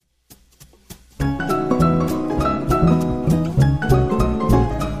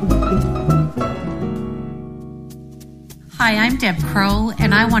Hi, I'm Deb Crow,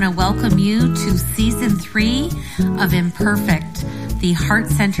 and I want to welcome you to Season 3 of Imperfect, the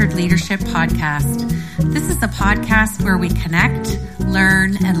Heart-Centered Leadership Podcast. This is a podcast where we connect,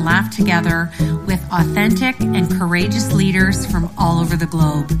 learn, and laugh together with authentic and courageous leaders from all over the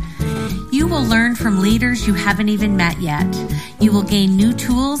globe. You will learn from leaders you haven't even met yet. You will gain new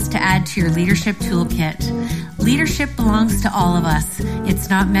tools to add to your leadership toolkit. Leadership belongs to all of us. It's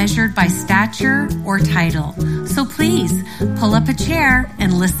not measured by stature or title. So please pull up a chair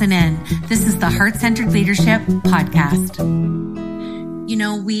and listen in. This is the Heart-Centered Leadership Podcast. You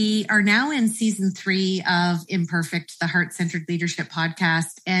know, we are now in Season 3 of Imperfect, the Heart-Centered Leadership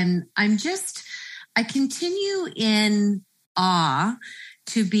Podcast. And I continue in awe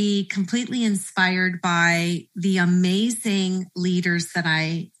to be completely inspired by the amazing leaders that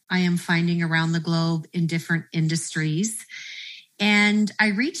I am finding around the globe in different industries. And I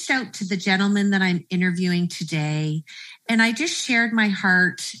reached out to the gentleman that I'm interviewing today, and I just shared my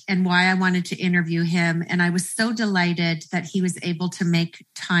heart and why I wanted to interview him. And I was so delighted that he was able to make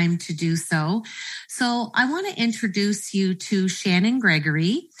time to do so. So I want to introduce you to Shannon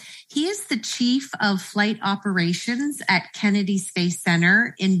Gregory. He is the Chief of Flight Operations at Kennedy Space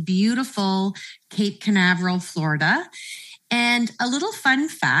Center in beautiful Cape Canaveral, Florida. And a little fun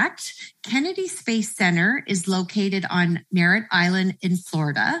fact, Kennedy Space Center is located on Merritt Island in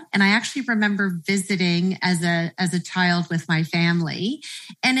Florida. And I actually remember visiting as a child with my family.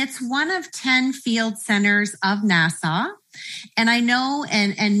 And it's one of 10 field centers of NASA. And I know,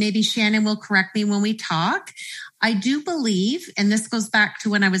 and maybe Shannon will correct me when we talk, I do believe, and this goes back to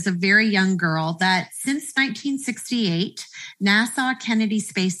when I was a very young girl, that since 1968, NASA Kennedy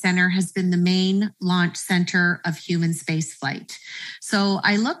Space Center has been the main launch center of human spaceflight. So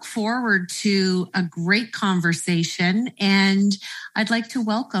I look forward to a great conversation, and I'd like to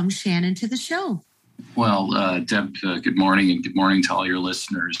welcome Shannon to the show. Well, Deb, good morning, and good morning to all your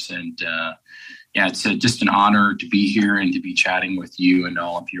listeners. And it's just an honor to be here and to be chatting with you and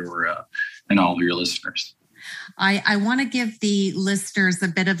all of your listeners. I want to give the listeners a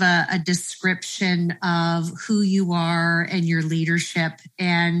bit of a description of who you are and your leadership.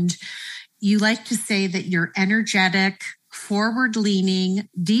 And you like to say that you're energetic, forward-leaning,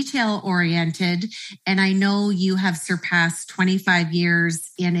 detail-oriented, and I know you have surpassed 25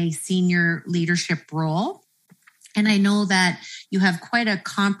 years in a senior leadership role. And I know that you have quite a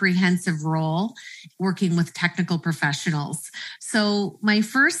comprehensive role working with technical professionals. So my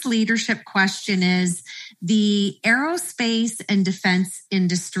first leadership question is, the aerospace and defense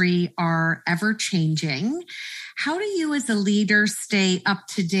industry are ever changing. How do you as a leader stay up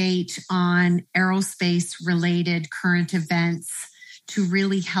to date on aerospace related current events to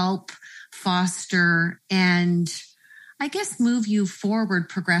really help foster and, I guess, move you forward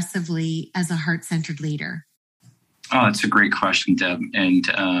progressively as a heart-centered leader? Oh, that's a great question, Deb. And,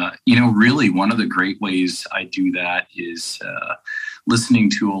 really one of the great ways I do that is listening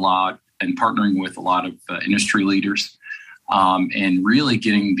to a lot and partnering with a lot of industry leaders and really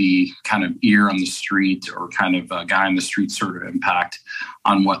getting the kind of ear on the street or kind of guy on the street sort of impact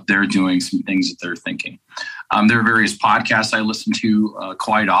on what they're doing, some things that they're thinking. There are various podcasts I listen to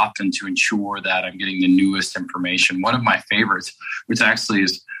quite often to ensure that I'm getting the newest information. One of my favorites, which actually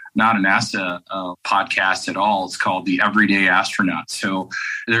is not a NASA podcast at all. It's called The Everyday Astronaut. So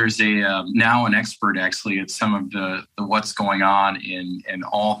there's now an expert actually at some of the what's going on in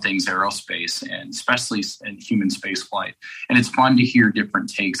all things aerospace and especially in human space flight. And it's fun to hear different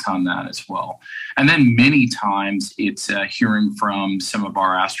takes on that as well. And then many times it's hearing from some of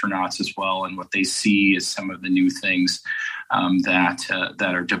our astronauts as well and what they see as some of the new things that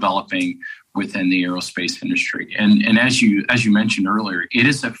are developing within the aerospace industry. And as you mentioned earlier, it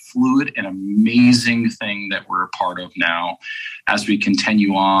is a fluid and amazing thing that we're a part of now as we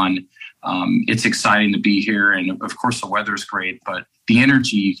continue on. It's exciting to be here. And of course, the weather's great, but the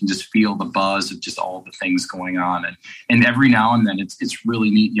energy, you can just feel the buzz of just all the things going on. And every now and then it's really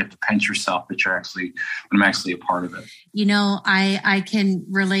neat. You have to pinch yourself that I'm actually a part of it. You know, I can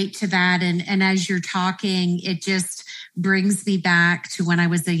relate to that. And as you're talking, it just brings me back to when I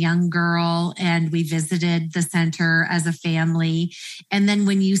was a young girl and we visited the center as a family. And then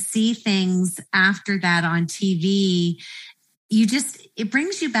when you see things after that on TV, it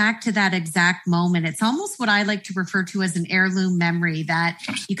brings you back to that exact moment. It's almost what I like to refer to as an heirloom memory that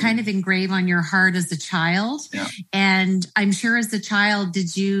you kind of engrave on your heart as a child. Yeah. And I'm sure as a child,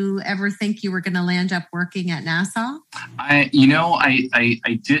 did you ever think you were going to land up working at NASA? I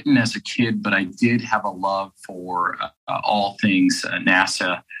didn't as a kid, but I did have a love for all things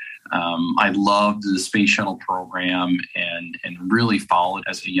NASA. I loved the space shuttle program and really followed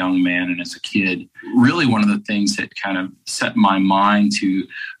as a young man and as a kid. Really one of the things that kind of set my mind to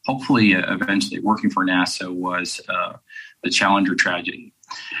hopefully eventually working for NASA was the Challenger tragedy.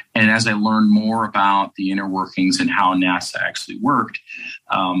 And as I learned more about the inner workings and how NASA actually worked,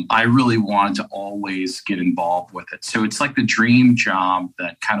 I really wanted to always get involved with it. So it's like the dream job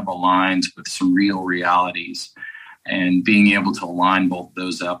that kind of aligns with some real realities. And being able to align both of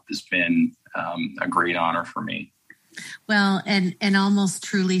those up has been a great honor for me. Well, and almost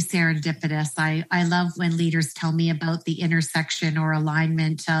truly serendipitous. I love when leaders tell me about the intersection or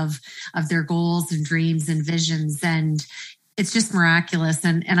alignment of their goals and dreams and visions. And it's just miraculous.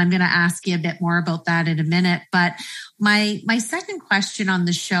 And I'm going to ask you a bit more about that in a minute. But my second question on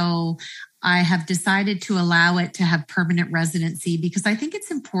the show, I have decided to allow it to have permanent residency because I think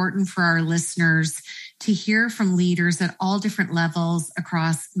it's important for our listeners to hear from leaders at all different levels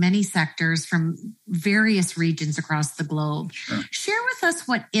across many sectors from various regions across the globe. Sure. Share with us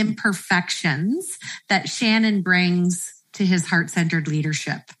what imperfections that Shannon brings to his heart-centered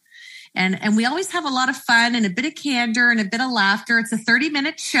leadership. And we always have a lot of fun and a bit of candor and a bit of laughter. It's a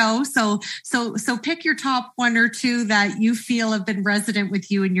 30-minute show. So pick your top one or two that you feel have been resident with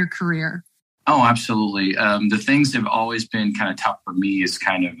you in your career. Oh, absolutely. The things that have always been kind of tough for me is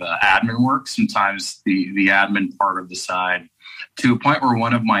kind of admin work. Sometimes the admin part of the side, to a point where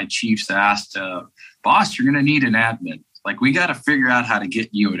one of my chiefs asked, boss, you're going to need an admin. Like, we got to figure out how to get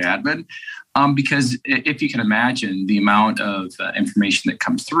you an admin. Because if you can imagine the amount of information that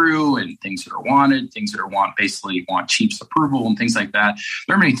comes through and things that are wanted, things that are basically want chief's approval and things like that,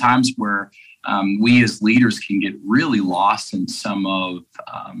 there are many times where we as leaders can get really lost in some of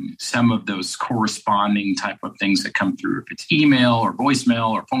those corresponding type of things that come through. If it's email or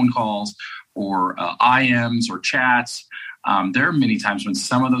voicemail or phone calls or IMs or chats, there are many times when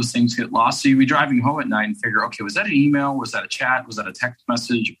some of those things get lost. So you'll be driving home at night and figure, okay, was that an email? Was that a chat? Was that a text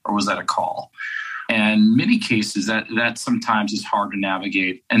message? Or was that a call? And in many cases, that sometimes is hard to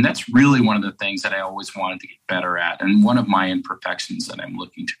navigate. And that's really one of the things that I always wanted to get better at, and one of my imperfections that I'm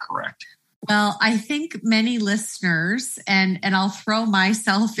looking to correct. Well, I think many listeners, and I'll throw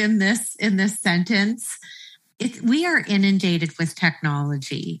myself in this sentence, we are inundated with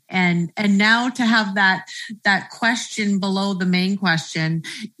technology, and now to have that question below the main question,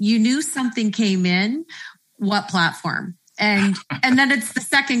 you knew something came in, what platform? And then it's the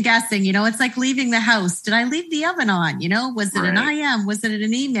second guessing, it's like leaving the house. Did I leave the oven on? Was it an IM? Was it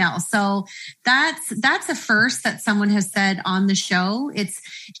an email? So that's a first that someone has said on the show.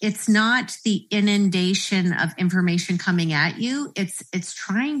 It's not the inundation of information coming at you. It's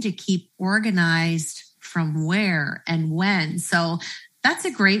trying to keep organized from where and when. So that's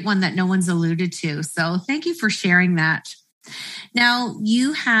a great one that no one's alluded to. So thank you for sharing that. Now,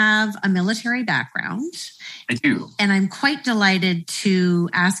 you have a military background. I do. And I'm quite delighted to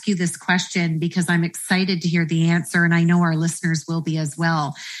ask you this question because I'm excited to hear the answer, and I know our listeners will be as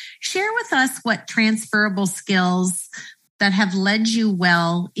well. Share with us what transferable skills that have led you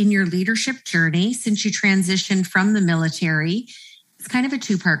well in your leadership journey since you transitioned from the military. It's kind of a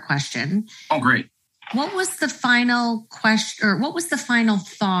two-part question. Oh, great. What was the final question, or what was the final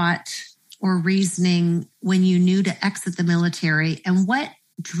thought or reasoning when you knew to exit the military, and what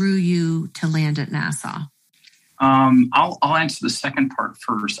drew you to land at NASA? I'll answer the second part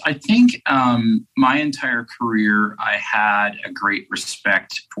first. I think my entire career, I had a great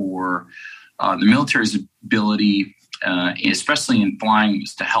respect for the military's ability, especially in flying,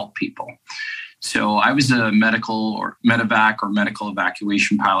 was to help people. So I was a medical or medevac or medical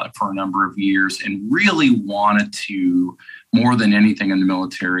evacuation pilot for a number of years, and really wanted to, more than anything in the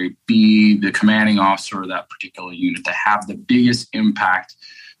military, be the commanding officer of that particular unit, to have the biggest impact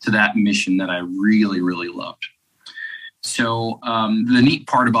to that mission that I really, really loved. So the neat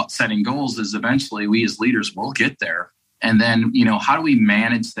part about setting goals is eventually we as leaders will get there. And then, how do we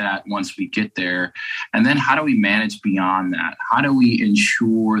manage that once we get there? And then how do we manage beyond that? How do we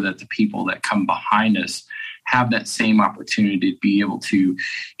ensure that the people that come behind us have that same opportunity to be able to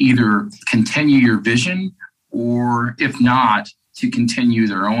either continue your vision, or if not, to continue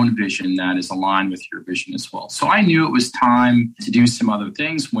their own vision that is aligned with your vision as well. So I knew it was time to do some other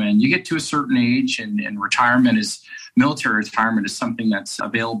things. When you get to a certain age and military retirement is something that's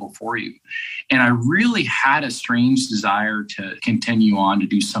available for you. And I really had a strange desire to continue on to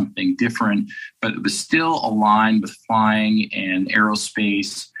do something different, but it was still aligned with flying and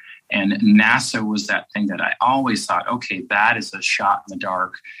aerospace. And NASA was that thing that I always thought, okay, that is a shot in the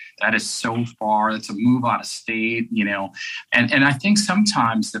dark. That is so far. That's a move out of state, And I think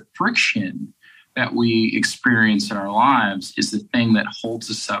sometimes the friction that we experience in our lives is the thing that holds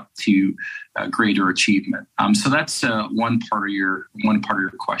us up to greater achievement. So that's one part of your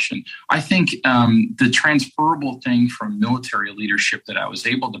question. I think the transferable thing from military leadership that I was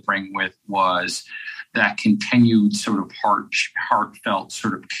able to bring with was that continued sort of heartfelt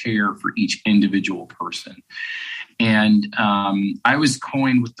sort of care for each individual person. And I was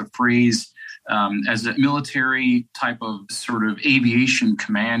coined with the phrase, as a military type of sort of aviation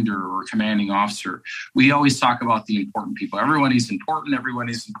commander or commanding officer, we always talk about the important people. Everyone is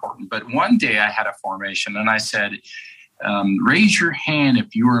important. But one day I had a formation and I said, raise your hand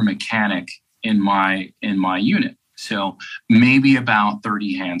if you were a mechanic in my unit. So maybe about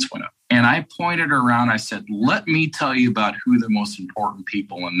 30 hands went up. And I pointed around, I said, let me tell you about who the most important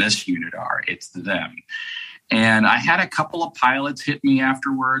people in this unit are. It's them. And I had a couple of pilots hit me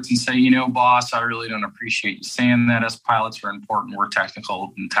afterwards and say, boss, I really don't appreciate you saying that. Us pilots are important. We're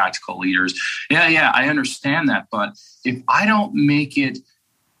technical and tactical leaders. Yeah, I understand that. But if I don't make it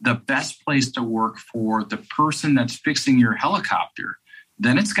the best place to work for the person that's fixing your helicopter,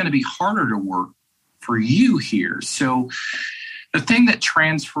 then it's going to be harder to work for you here. So the thing that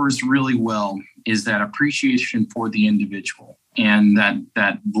transfers really well is that appreciation for the individual and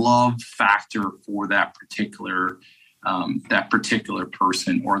that love factor for that particular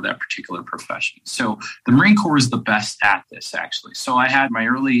person or that particular profession. So the Marine Corps is the best at this, actually. So I had my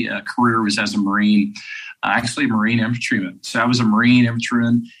early career was as a Marine, actually a Marine infantryman. So I was a Marine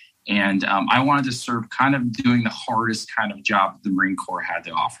infantryman, and I wanted to serve kind of doing the hardest kind of job the Marine Corps had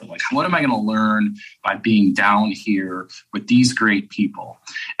to offer. Like, what am I going to learn by being down here with these great people?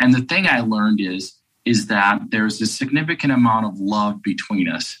 And the thing I learned is that there's a significant amount of love between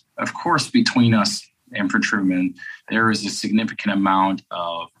us. Of course, between us infantrymen, there is a significant amount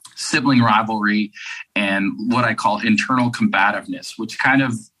of sibling rivalry and what I call internal combativeness, which kind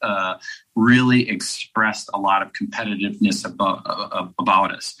of really expressed a lot of competitiveness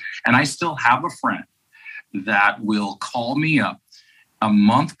about us. And I still have a friend that will call me up a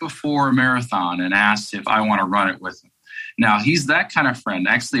month before a marathon and ask if I want to run it with him. Now, he's that kind of friend.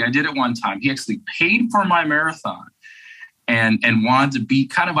 Actually, I did it one time. He actually paid for my marathon and wanted to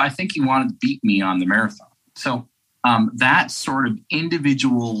beat, I think he wanted to beat me on the marathon. So that sort of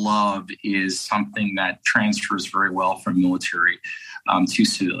individual love is something that transfers very well from military to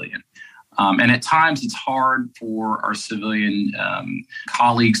civilian. And at times it's hard for our civilian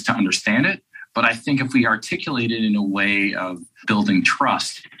colleagues to understand it. But I think if we articulate it in a way of building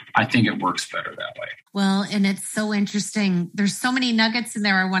trust, I think it works better that way. Well, and it's so interesting. There's so many nuggets in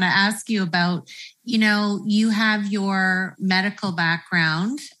there I want to ask you about. You have your medical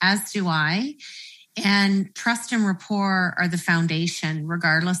background, as do I, and trust and rapport are the foundation,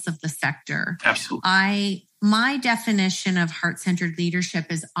 regardless of the sector. Absolutely. My definition of heart-centered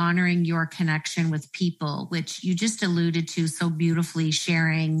leadership is honoring your connection with people, which you just alluded to so beautifully,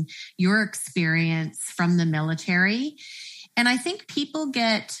 sharing your experience from the military. And I think people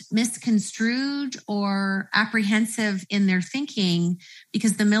get misconstrued or apprehensive in their thinking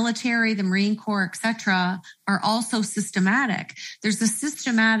because the military, the Marine Corps, et cetera, are also systematic. There's a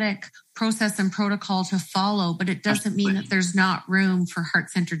systematic process and protocol to follow, but it doesn't mean that there's not room for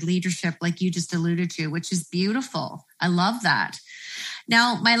heart-centered leadership like you just alluded to, which is beautiful. I love that.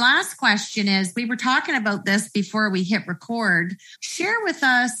 Now, my last question is, we were talking about this before we hit record. Share with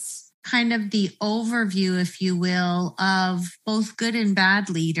us kind of the overview, if you will, of both good and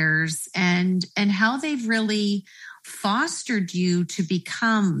bad leaders and how they've really fostered you to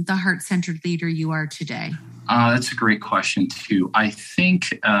become the heart-centered leader you are today. That's a great question too. I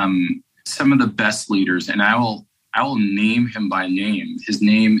think some of the best leaders, and I will name him by name. His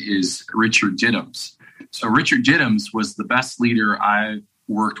name is Richard Diddams. So Richard Diddams was the best leader I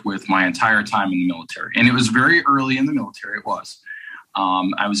worked with my entire time in the military. And it was very early in the military. It was.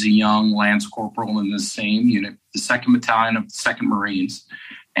 I was a young Lance Corporal in the same unit, the 2nd Battalion of the 2nd Marines,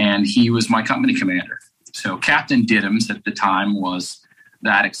 and he was my company commander. So Captain Diddams at the time was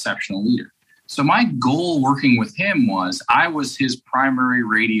that exceptional leader. So my goal working with him was I was his primary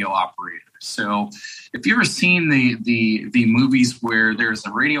radio operator. So if you've ever seen the movies where there's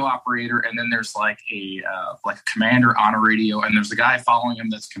a radio operator and then there's like a commander on a radio and there's a guy following him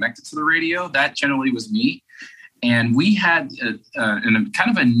that's connected to the radio, that generally was me. And we had kind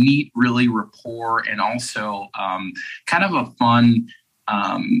of a neat, really rapport and also kind of a fun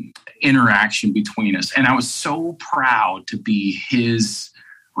interaction between us. And I was so proud to be his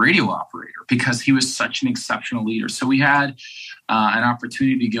radio operator because he was such an exceptional leader. So we had an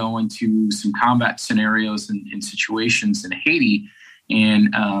opportunity to go into some combat scenarios and situations in Haiti.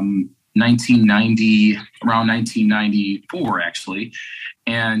 And around 1994, actually.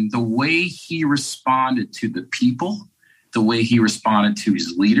 And the way he responded to the people, the way he responded to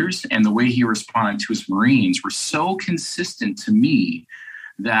his leaders, and the way he responded to his Marines were so consistent to me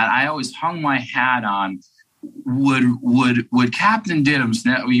that I always hung my hat on. Would Captain Diddams,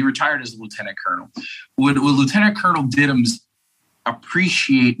 now he retired as a lieutenant colonel, would Lieutenant Colonel Diddams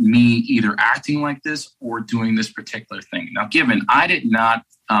appreciate me either acting like this or doing this particular thing? Now, given I did not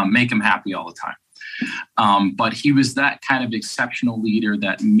make him happy all the time, but he was that kind of exceptional leader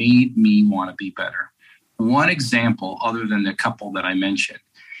that made me want to be better. One example, other than the couple that I mentioned,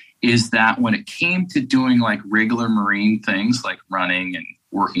 is that when it came to doing like regular Marine things like running and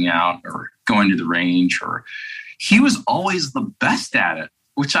working out or going to the range, or he was always the best at it,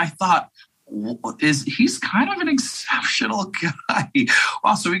 which I thought he's kind of an exceptional guy.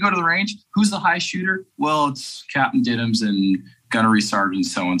 Wow, so we go to the range. Who's the high shooter? Well, it's Captain Diddams and Gunnery Sergeant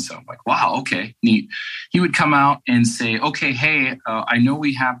so-and-so. I'm like, wow, okay, neat. He would come out and say, okay, hey, I know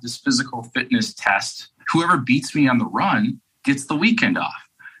we have this physical fitness test. Whoever beats me on the run gets the weekend off.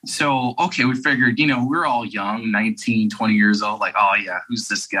 So, okay, we figured, we're all young, 19, 20 years old, like, oh, yeah, who's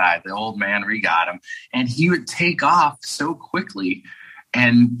this guy? The old man, we got him. And he would take off so quickly,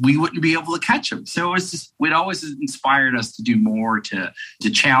 and we wouldn't be able to catch him. So it always inspired us to do more, to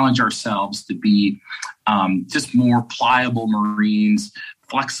challenge ourselves, to be just more pliable Marines,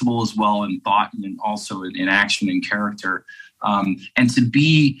 flexible as well in thought and also in action and character, and to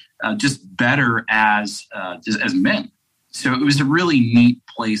be just better as men. So it was a really neat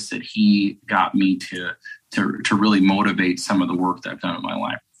place that he got me to really motivate some of the work that I've done in my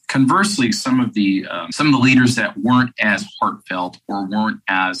life. Conversely, some of the leaders that weren't as heartfelt or weren't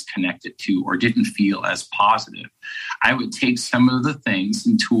as connected to or didn't feel as positive, I would take some of the things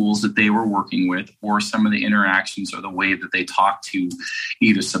and tools that they were working with, or some of the interactions or the way that they talked to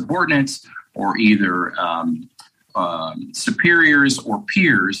either subordinates or either superiors or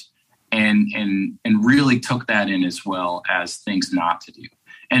peers, and really took that in as well as things not to do.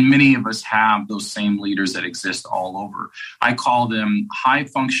 And many of us have those same leaders that exist all over. I call them high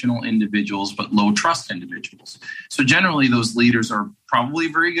functional individuals, but low trust individuals. So generally those leaders are probably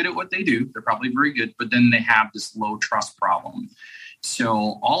very good at what they do. They're probably very good, but then they have this low trust problem.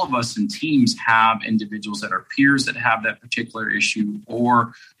 So all of us in teams have individuals that are peers that have that particular issue,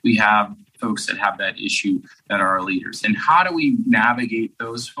 or we have folks that have that issue that are our leaders. And how do we navigate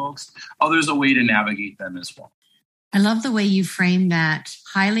those folks? Oh, there's a way to navigate them as well. I love the way you frame that,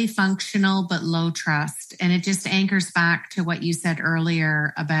 highly functional but low trust. And it just anchors back to what you said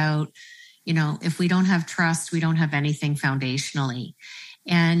earlier about, if we don't have trust, we don't have anything foundationally.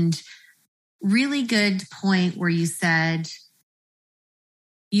 And really good point where you said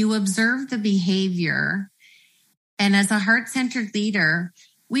you observe the behavior, and as a heart-centered leader,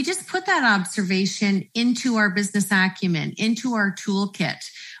 we just put that observation into our business acumen, into our toolkit.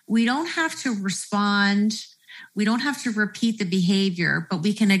 We don't have to respond. We don't have to repeat the behavior, but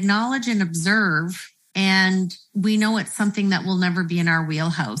we can acknowledge and observe, and we know it's something that will never be in our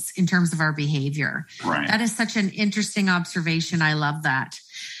wheelhouse in terms of our behavior. Right. That is such an interesting observation. I love that.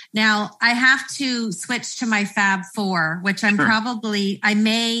 Now, I have to switch to my Fab Four, which I'm probably, I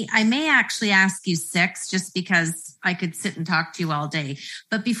may actually ask you 6, just because I could sit and talk to you all day.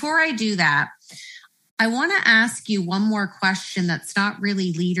 But before I do that, I want to ask you one more question that's not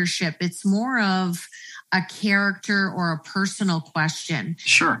really leadership. It's more of a character or a personal question.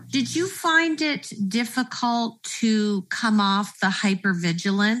 Sure. Did you find it difficult to come off the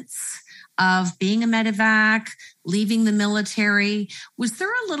hypervigilance of being a medevac, leaving the military? Was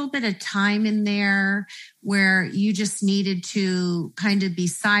there a little bit of time in there where you just needed to kind of be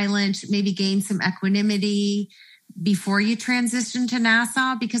silent, maybe gain some equanimity before you transitioned to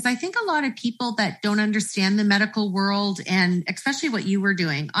NASA? Because I think a lot of people that don't understand the medical world, and especially what you were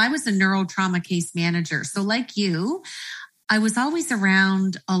doing, I was a neurotrauma case manager. So like you, I was always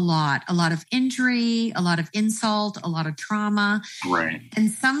around a lot of injury, a lot of insult, a lot of trauma. Right. And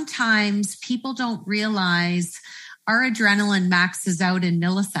sometimes people don't realize our adrenaline maxes out in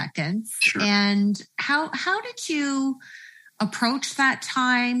milliseconds. Sure. And how did you approach that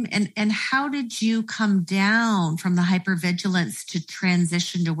time, and how did you come down from the hypervigilance to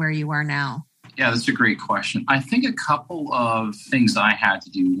transition to where you are now? Yeah, that's a great question. I think a couple of things I had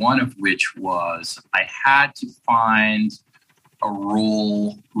to do, one of which was I had to find a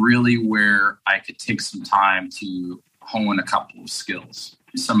role really where I could take some time to hone a couple of skills.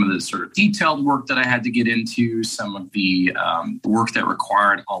 some of the sort of detailed work that I had to get into, some of the work that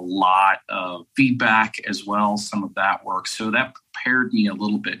required a lot of feedback as well, some of that work. So that prepared me a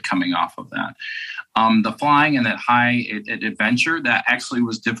little bit coming off of that. The flying and that high adventure, that actually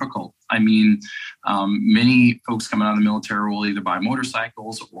was difficult. I mean, many folks coming out of the military will either buy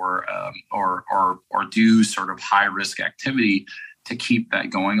motorcycles or do sort of high risk activity to keep that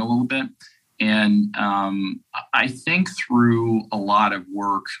going a little bit. And I think through a lot of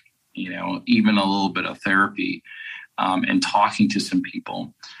work, even a little bit of therapy and talking to some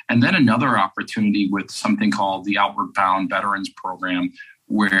people, and then another opportunity with something called the Outward Bound Veterans Program,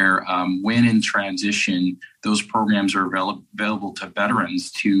 where when in transition, those programs are available to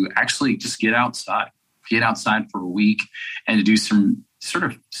veterans to actually just get outside for a week and to do some sort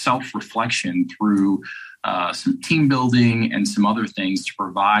of self-reflection through some team building and some other things to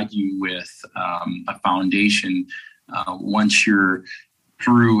provide you with a foundation once you're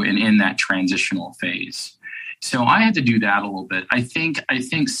through and in that transitional phase. So I had to do that a little bit. I think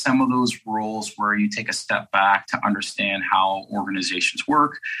some of those roles where you take a step back to understand how organizations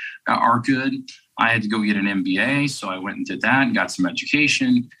work are good. I had to go get an MBA, so I went and did that and got some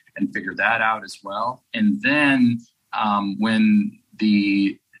education and figured that out as well. And then when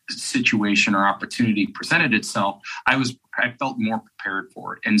the situation or opportunity presented itself, I felt more prepared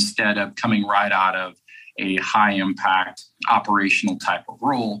for it instead of coming right out of a high impact operational type of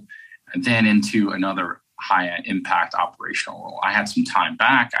role, then into another high impact operational role. I had some time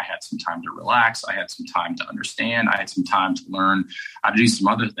back. I had some time to relax. I had some time to understand. I had some time to learn how to do some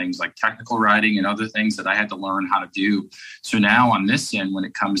other things like technical writing and other things that I had to learn how to do. So now on this end, when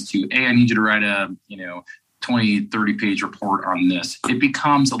it comes to, hey, I need you to write a, 20, 30 page report on this, it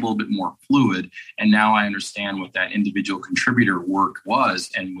becomes a little bit more fluid. And now I understand what that individual contributor work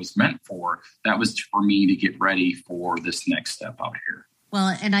was and was meant for. That was for me to get ready for this next step out here.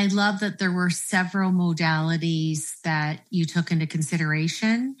 Well, and I love that there were several modalities that you took into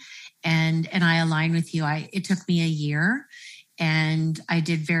consideration, and I align with you. It took me a year, and I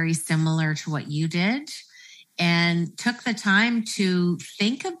did very similar to what you did, and took the time to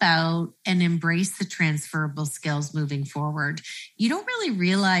think about and embrace the transferable skills moving forward. You don't really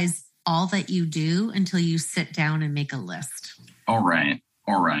realize all that you do until you sit down and make a list. All right.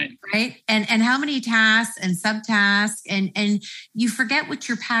 Right. And how many tasks and subtasks and you forget what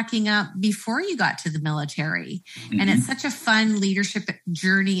you're packing up before you got to the military. Mm-hmm. And it's such a fun leadership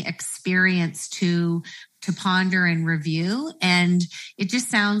journey experience to ponder and review. And it just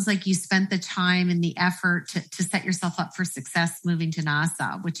sounds like you spent the time and the effort to set yourself up for success moving to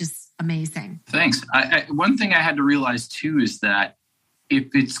NASA, which is amazing. Thanks. One thing I had to realize too is that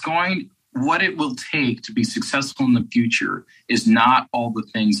what it will take to be successful in the future is not all the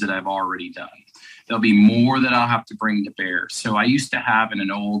things that I've already done. There'll be more that I'll have to bring to bear. So I used to have in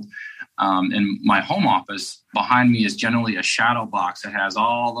my home office, behind me is generally a shadow box that has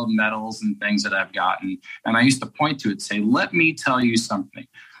all the medals and things that I've gotten. And I used to point to it, say, let me tell you something.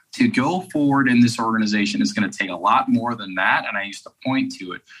 To go forward in this organization is going to take a lot more than that. And I used to point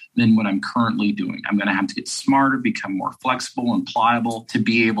to it than what I'm currently doing. I'm going to have to get smarter, become more flexible and pliable to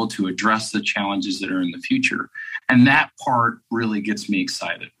be able to address the challenges that are in the future. And that part really gets me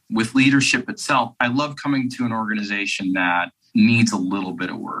excited. With leadership itself, I love coming to an organization that needs a little bit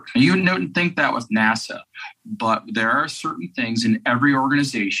of work. Now, you wouldn't think that with NASA, but there are certain things in every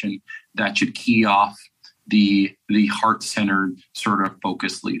organization that should key off the heart-centered sort of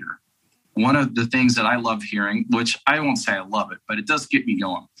focused leader. One of the things that I love hearing, which I won't say I love it, but it does get me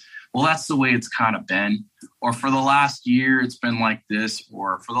going. Well, that's the way it's kind of been. Or for the last year, it's been like this.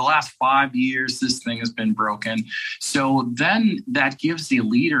 Or for the last 5 years, this thing has been broken. So then that gives the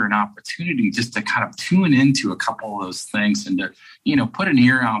leader an opportunity just to kind of tune into a couple of those things and to, put an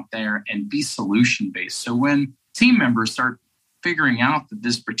ear out there and be solution-based. So when team members start figuring out that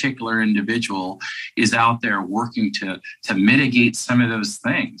this particular individual is out there working to mitigate some of those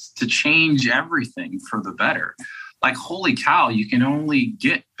things, to change everything for the better. Like, holy cow, you can only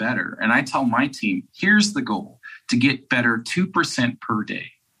get better. And I tell my team, here's the goal, to get better 2% per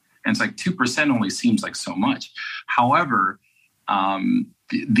day. And it's like 2% only seems like so much. However,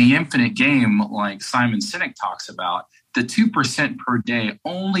 the infinite game, like Simon Sinek talks about, the 2% per day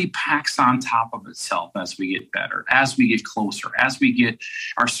only packs on top of itself as we get better, as we get closer, as we get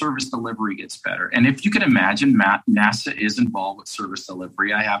our service delivery gets better. And if you can imagine, NASA is involved with service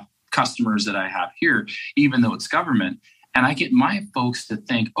delivery. I have customers that I have here, even though it's government. And I get my folks to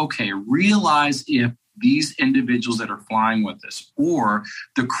think, okay, realize if these individuals that are flying with us, or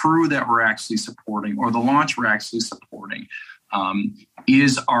the crew that we're actually supporting, or the launch we're actually supporting,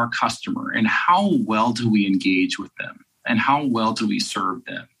 is our customer, and how well do we engage with them? and how well do we serve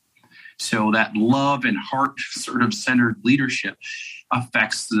them? So that love and heart sort of centered leadership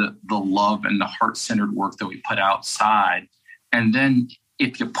affects the love and the heart centered work that we put outside. And then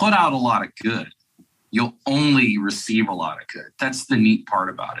if you put out a lot of good, you'll only receive a lot of good. That's the neat part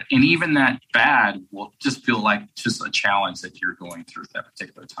about it. And even that bad will just feel like just a challenge that you're going through at that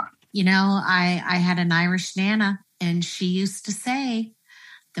particular time. You know, I had an Irish Nana, and she used to say,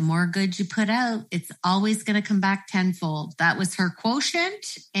 the more good you put out, it's always going to come back tenfold. That was her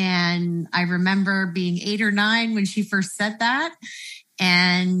quotient. And I remember being 8 or 9 when she first said that.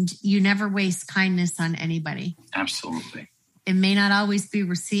 And you never waste kindness on anybody. Absolutely. It may not always be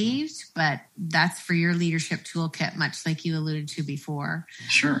received, but that's for your leadership toolkit, much like you alluded to before.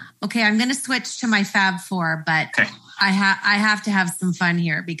 Sure. Okay, I'm going to switch to my Fab 4, but okay. I have to have some fun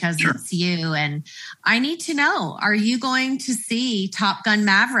here because sure. It's you. And I need to know, are you going to see Top Gun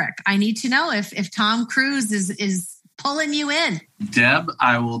Maverick? I need to know if Tom Cruise is pulling you in. Deb,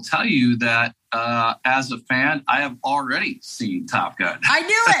 I will tell you that as a fan, I have already seen Top Gun. I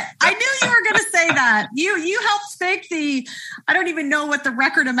knew it. I knew you were going to say that. You helped make I don't even know what the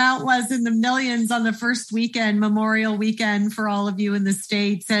record amount was in the millions on the first weekend, Memorial Weekend, for all of you in the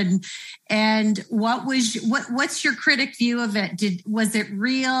States. And what's your critic view of it? Was it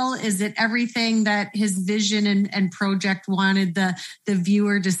real? Is it everything that his vision and project wanted the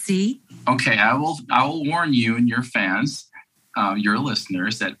viewer to see? Okay, I will warn you and your fans, your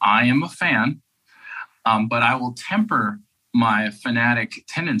listeners, that I am a fan, but I will temper my fanatic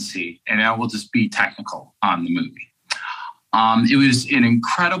tendency and I will just be technical on the movie. It was an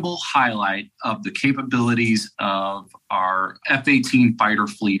incredible highlight of the capabilities of our F-18 fighter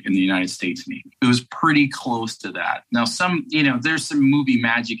fleet in the United States Navy. It was pretty close to that. Now, there's some movie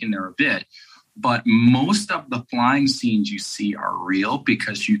magic in there a bit, but most of the flying scenes you see are real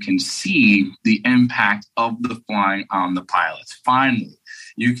because you can see the impact of the flying on the pilots. Finally,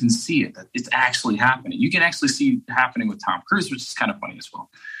 you can see it. It's actually happening. You can actually see it happening with Tom Cruise, which is kind of funny as well.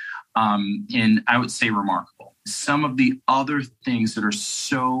 And I would say remarkable. Some of the other things that are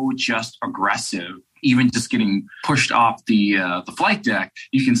so just aggressive, even just getting pushed off the flight deck,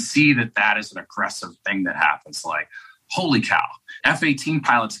 you can see that is an aggressive thing that happens. Like, holy cow, F-18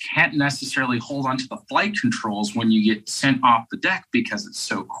 pilots can't necessarily hold onto the flight controls when you get sent off the deck because it's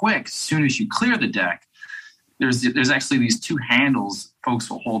so quick. As soon as you clear the deck, there's actually these 2 handles folks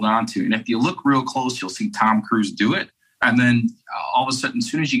will hold on to. And if you look real close, you'll see Tom Cruise do it. And then all of a sudden, as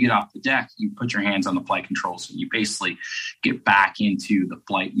soon as you get off the deck, you put your hands on the flight controls and you basically get back into the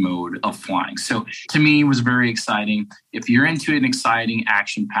flight mode of flying. So to me, it was very exciting. If you're into an exciting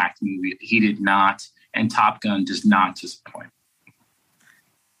action-packed movie, he did not. And Top Gun does not disappoint.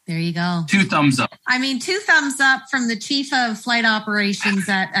 There you go. 2 thumbs up. I mean, 2 thumbs up from the chief of flight operations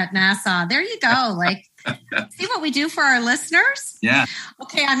at NASA. There you go. Like, see what we do for our listeners? Yeah.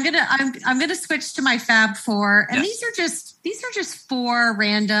 Okay, I'm gonna switch to my Fab 4, and yes. These are just 4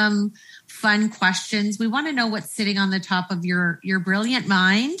 random fun questions. We want to know what's sitting on the top of your brilliant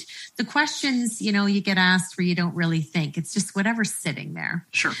mind. The questions, you get asked where you don't really think. It's just whatever's sitting there.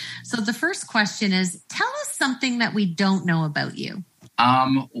 Sure. So the first question is, tell us something that we don't know about you.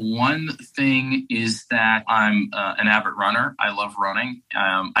 One thing is that I'm an avid runner. I love running.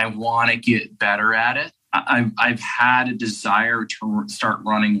 I want to get better at it. I've had a desire to start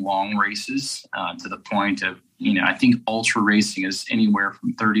running long races to the point of, I think ultra racing is anywhere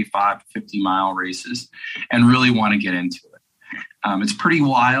from 35 to 50 mile races and really want to get into it. It's pretty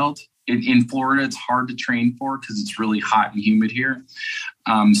wild. In Florida, it's hard to train for because it's really hot and humid here.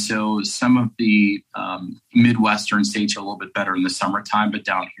 So some of the Midwestern states are a little bit better in the summertime, but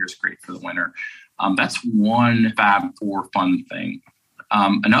down here is great for the winter. That's one Fab 4 fun thing.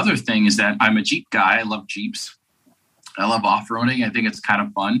 Another thing is that I'm a Jeep guy. I love Jeeps. I love off-roading. I think it's kind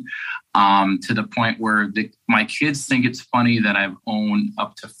of fun to the point where my kids think it's funny that I've owned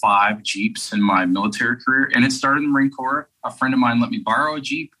up to 5 Jeeps in my military career. And it started in the Marine Corps. A friend of mine let me borrow a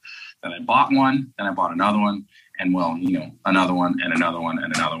Jeep. Then I bought one. Then I bought another one. And another one and another one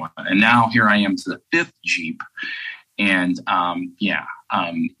and another one. And now here I am to the 5th Jeep. And my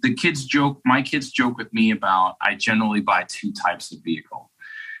kids joke with me about I generally buy 2 types of vehicle.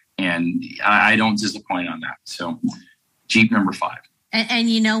 And I don't disappoint on that. So Jeep number 5. And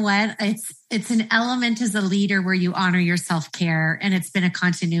you know what? It's an element as a leader where you honor your self-care, and it's been a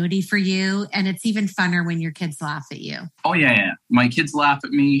continuity for you. And it's even funner when your kids laugh at you. Oh, yeah. My kids laugh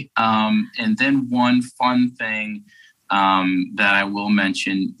at me. And then one fun thing that I will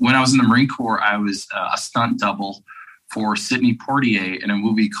mention, when I was in the Marine Corps, I was a stunt double for Sidney Poitier in a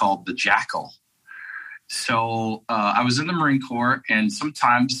movie called The Jackal. So I was in the Marine Corps, and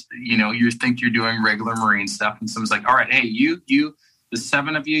sometimes, you think you're doing regular Marine stuff, and someone's like, all right, hey, you, the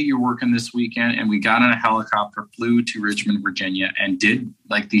 7 of you, you're working this weekend. And we got on a helicopter, flew to Richmond, Virginia, and did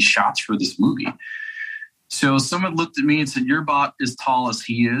like these shots for this movie. So someone looked at me and said, you're about as tall as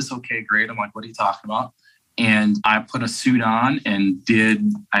he is. Okay, great. I'm like, what are you talking about? And I put a suit on and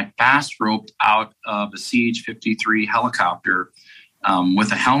I fast roped out of a CH-53 helicopter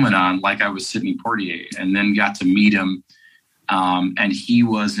with a helmet on, like I was Sidney Poitier, and then got to meet him. And he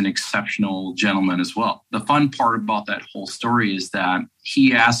was an exceptional gentleman as well. The fun part about that whole story is that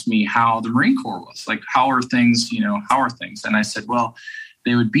he asked me how the Marine Corps was. Like, how are things? And I said, well,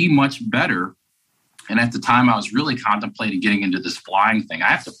 they would be much better. And at the time, I was really contemplating getting into this flying thing. I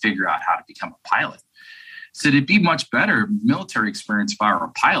have to figure out how to become a pilot. So it'd be much better military experience if I were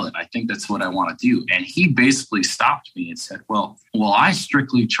a pilot. I think that's what I want to do. And he basically stopped me and said, well, I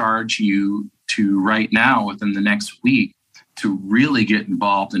strictly charge you to right now, within the next week, to really get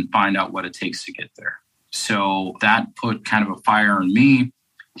involved and find out what it takes to get there. So that put kind of a fire in me.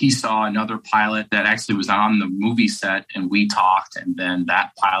 He saw another pilot that actually was on the movie set, and we talked. And then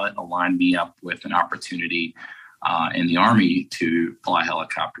that pilot aligned me up with an opportunity in the Army to fly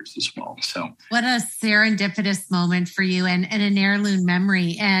helicopters as well. So what a serendipitous moment for you, and an heirloom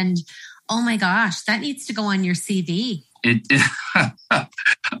memory. And oh my gosh, that needs to go on your CV.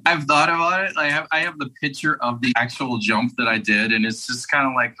 I've thought about it. I have the picture of the actual jump that I did, and it's just kind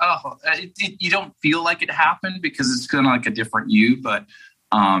of like, you don't feel like it happened because it's kind of like a different you. But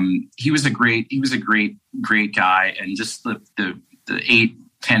he was a great guy, and just the 8-10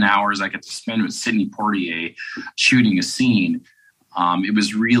 hours I got to spend with Sidney Poitier shooting a scene. It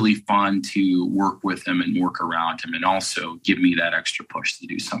was really fun to work with him and work around him, and also give me that extra push to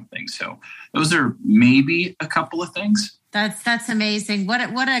do something. So those are maybe a couple of things. That's amazing. What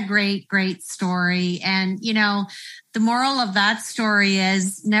a great story. And, the moral of that story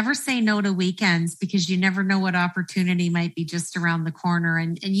is never say no to weekends, because you never know what opportunity might be just around the corner.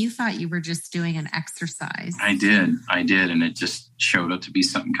 And you thought you were just doing an exercise. I did. And it just showed up to be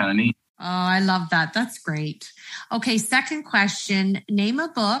something kind of neat. Oh, I love that. That's great. Okay. Second question, name a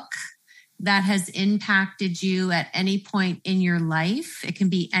book that has impacted you at any point in your life. It can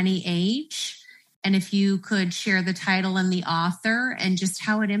be any age. And if you could share the title and the author and just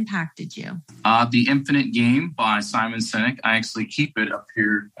how it impacted you. The Infinite Game by Simon Sinek. I actually keep it up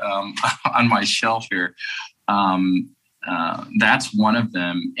here on my shelf here. That's one of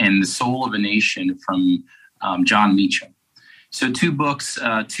them. And The Soul of a Nation from John Meacham. So 2 books,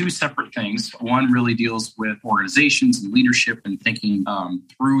 2 separate things. One really deals with organizations and leadership and thinking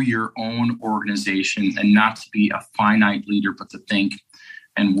through your own organization, and not to be a finite leader, but to think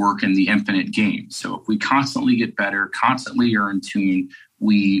and work in the infinite game. So if we constantly get better, constantly are in tune,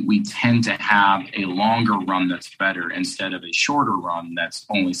 we tend to have a longer run that's better instead of a shorter run that's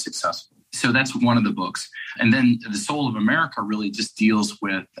only successful. So that's one of the books. And then The Soul of America really just deals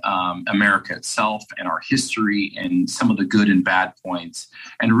with America itself and our history and some of the good and bad points,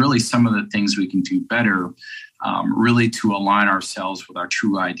 and really some of the things we can do better, really to align ourselves with our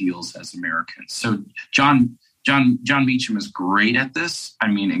true ideals as Americans. So John Meacham is great at this. I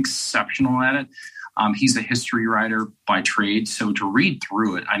mean, exceptional at it. He's a history writer by trade. So to read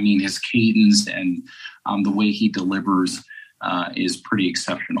through it, I mean, his cadence and the way he delivers is pretty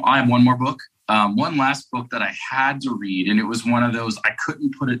exceptional. I have one more book. One last book that I had to read, and it was one of those, I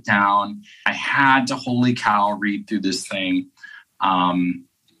couldn't put it down. I had to, holy cow, read through this thing. And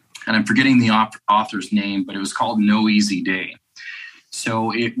I'm forgetting the author's name, but it was called No Easy Day.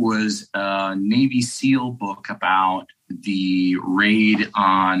 So it was a Navy SEAL book about the raid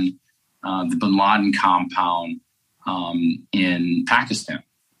on the Bin Laden compound in Pakistan.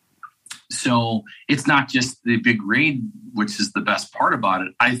 So it's not just the big raid, which is the best part about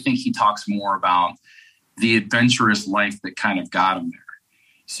it. I think he talks more about the adventurous life that kind of got him there.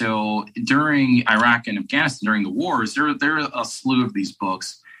 So during Iraq and Afghanistan, during the wars, there are a slew of these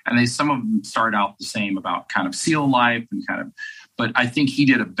books, and some of them start out the same about kind of SEAL life and but I think he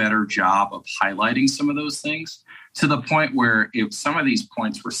did a better job of highlighting some of those things, to the point where if some of these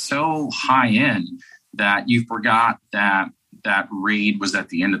points were so high end that you forgot that raid was at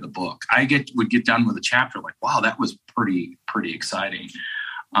the end of the book. Would get done with a chapter like, wow, that was pretty exciting,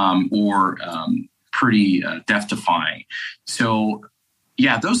 or pretty death-defying. So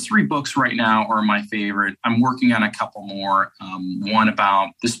yeah, those 3 books right now are my favorite. I'm working on a couple more. One about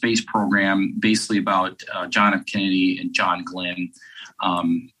the space program, basically about John F. Kennedy and John Glenn,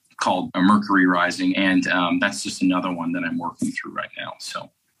 called Mercury Rising. And that's just another one that I'm working through right now.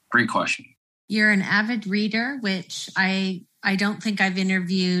 So great question. You're an avid reader, which I don't think I've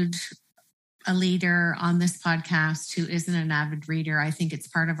interviewed a leader on this podcast who isn't an avid reader. I think it's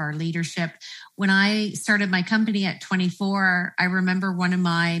part of our leadership. When I started my company at 24, I remember one of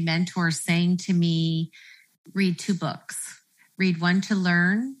my mentors saying to me, read 2 books, read one to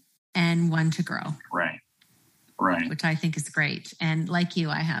learn and one to grow. Right. Which I think is great. And like you,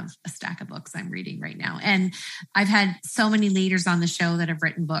 I have a stack of books I'm reading right now. And I've had so many leaders on the show that have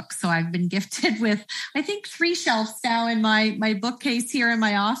written books. So I've been gifted with, I think, 3 shelves now in my bookcase here in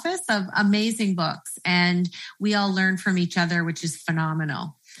my office of amazing books. And we all learn from each other, which is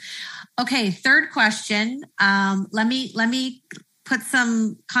phenomenal. Okay, third question. Let me put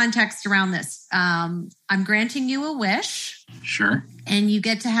some context around this. I'm granting you a wish. Sure. And you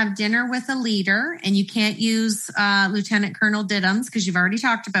get to have dinner with a leader, and you can't use Lieutenant Colonel Diddums because you've already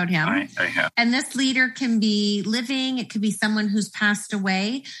talked about him. I have. And this leader can be living. It could be someone who's passed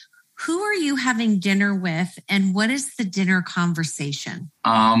away. Who are you having dinner with, and what is the dinner conversation?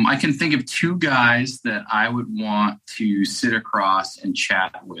 I can think of 2 guys that I would want to sit across and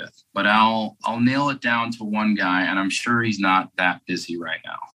chat with, but I'll nail it down to one guy, and I'm sure he's not that busy right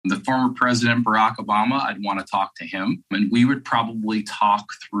now. The former President Barack Obama, I'd want to talk to him, and we would probably talk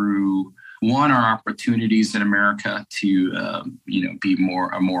through our opportunities in America to, be a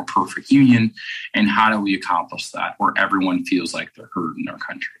more perfect union, and how do we accomplish that where everyone feels like they're heard in our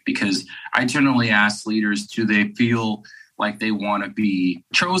country? Because I generally ask leaders, do they feel like they want to be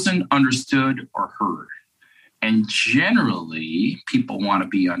chosen, understood, or heard? And generally, people want to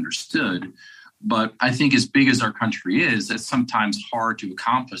be understood. But I think as big as our country is, it's sometimes hard to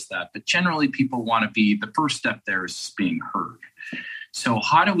accomplish that. But generally, people want to be, the first step there is being heard. So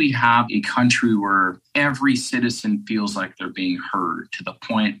how do we have a country where every citizen feels like they're being heard to the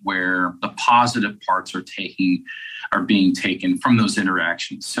point where the positive parts are being taken from those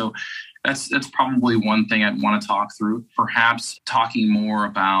interactions? So that's probably one thing I'd want to talk through. Perhaps talking more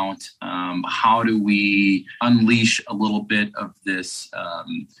about how do we unleash a little bit of this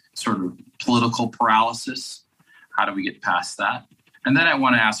sort of political paralysis? How do we get past that? And then I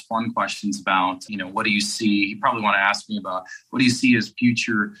want to ask fun questions about, what do you see? You probably want to ask me about what do you see as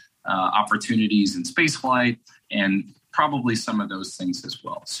future opportunities in spaceflight, and probably some of those things as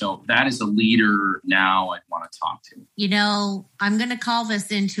well. So that is a leader now I'd want to talk to. I'm going to call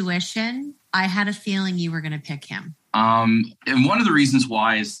this intuition. I had a feeling you were going to pick him. And one of the reasons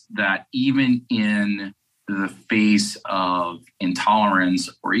why is that even in the face of intolerance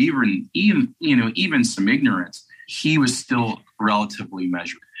or even some ignorance, he was still relatively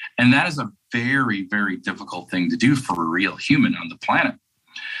measured. And that is a very, very difficult thing to do for a real human on the planet,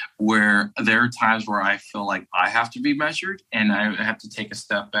 where there are times where I feel like I have to be measured and I have to take a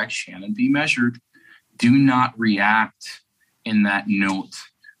step back. Shannon, be measured. Do not react in that note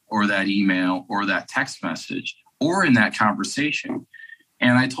or that email or that text message or in that conversation.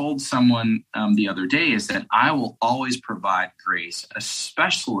 And I told someone the other day is that I will always provide grace,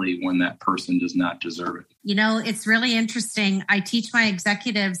 especially when that person does not deserve it. It's really interesting. I teach my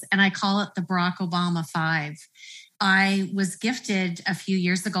executives and I call it the Barack Obama 5. I was gifted a few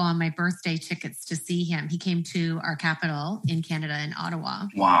years ago on my birthday tickets to see him. He came to our capital in Canada, in Ottawa.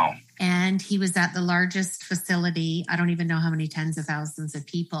 Wow. And he was at the largest facility. I don't even know how many tens of thousands of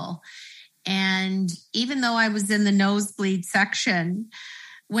people. And even though I was in the nosebleed section,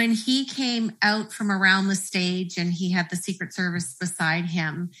 when he came out from around the stage and he had the Secret Service beside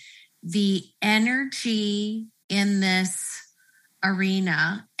him, the energy in this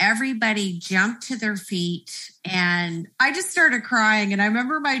arena, everybody jumped to their feet and I just started crying. And I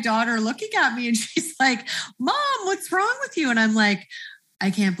remember my daughter looking at me and she's like, "Mom, what's wrong with you?" And I'm like,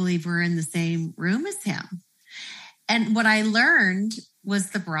 I can't believe we're in the same room as him. And what I learned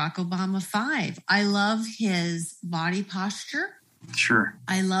was the Barack Obama 5. I love his body posture. Sure.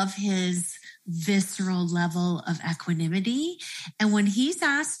 I love his visceral level of equanimity. And when he's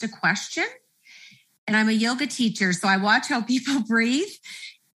asked a question, and I'm a yoga teacher, so I watch how people breathe,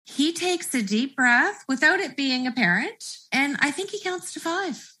 he takes a deep breath without it being apparent. And I think he counts to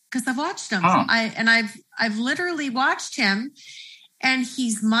 5 because I've watched him. Oh. I've literally watched him. And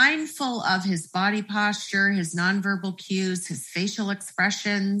he's mindful of his body posture, his nonverbal cues, his facial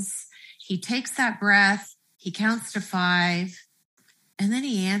expressions. He takes that breath, he counts to 5, and then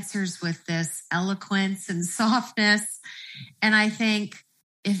he answers with this eloquence and softness. And I think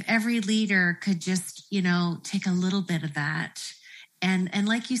if every leader could just, take a little bit of that. And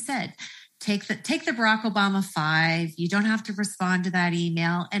like you said, take the Barack Obama 5. You don't have to respond to that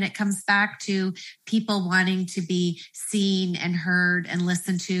email. And it comes back to people wanting to be seen and heard and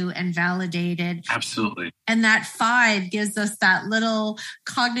listened to and validated. Absolutely. And that 5 gives us that little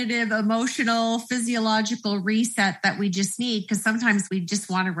cognitive, emotional, physiological reset that we just need, because sometimes we just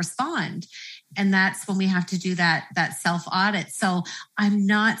want to respond. And that's when we have to do that self-audit. So I'm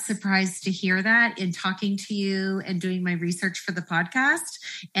not surprised to hear that in talking to you and doing my research for the podcast.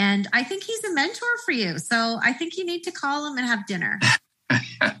 And I think he's a mentor for you. So I think you need to call him and have dinner.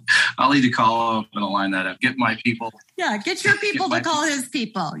 I'll need to call up and align that up. Get my people. Yeah, get your people to call his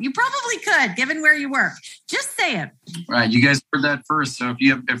people. You probably could, given where you work. Just say it. Right. You guys heard that first. So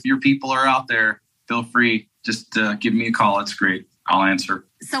if your people are out there, feel free. Just give me a call. It's great. I'll answer.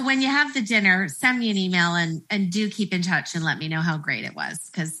 So when you have the dinner, send me an email and do keep in touch and let me know how great it was.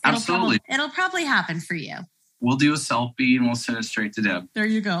 Because it'll probably happen for you. We'll do a selfie and we'll send it straight to Deb. There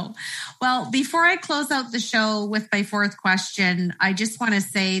you go. Well, before I close out the show with my fourth question, I just want to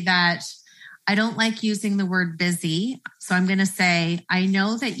say that I don't like using the word busy. So I'm going to say, I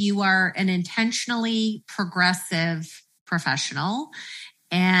know that you are an intentionally progressive professional.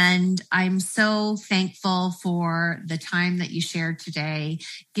 And I'm so thankful for the time that you shared today,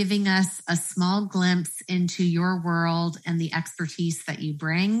 giving us a small glimpse into your world and the expertise that you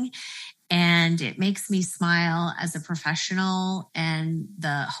bring. And it makes me smile as a professional and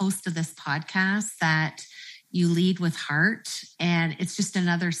the host of this podcast that you lead with heart. And it's just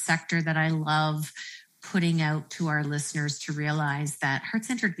another sector that I love putting out to our listeners to realize that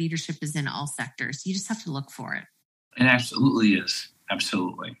heart-centered leadership is in all sectors. You just have to look for it. It absolutely is.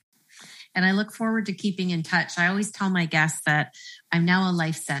 Absolutely. And I look forward to keeping in touch. I always tell my guests that I'm now a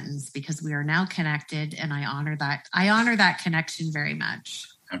life sentence because we are now connected, and I honor that. I honor that connection very much.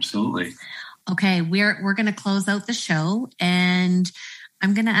 Absolutely. Okay, we're going to close out the show, and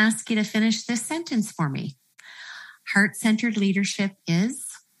I'm going to ask you to finish this sentence for me. Heart-centered leadership is?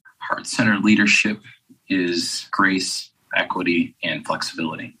 Heart-centered leadership is grace, equity, and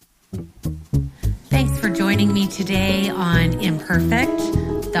flexibility. Thanks for joining me today on Imperfect,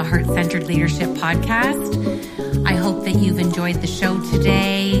 the Heart-Centered Leadership Podcast. I hope that you've enjoyed the show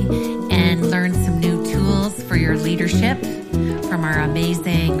today and learned some new tools for your leadership from our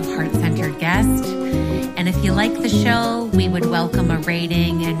amazing heart-centered guest. And if you like the show, we would welcome a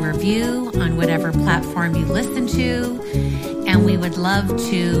rating and review on whatever platform you listen to. And we would love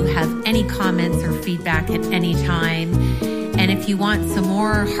to have any comments or feedback at any time. And if you want some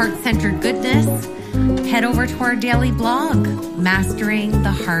more heart-centered goodness, head over to our daily blog,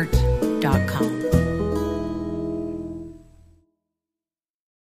 masteringtheheart.com.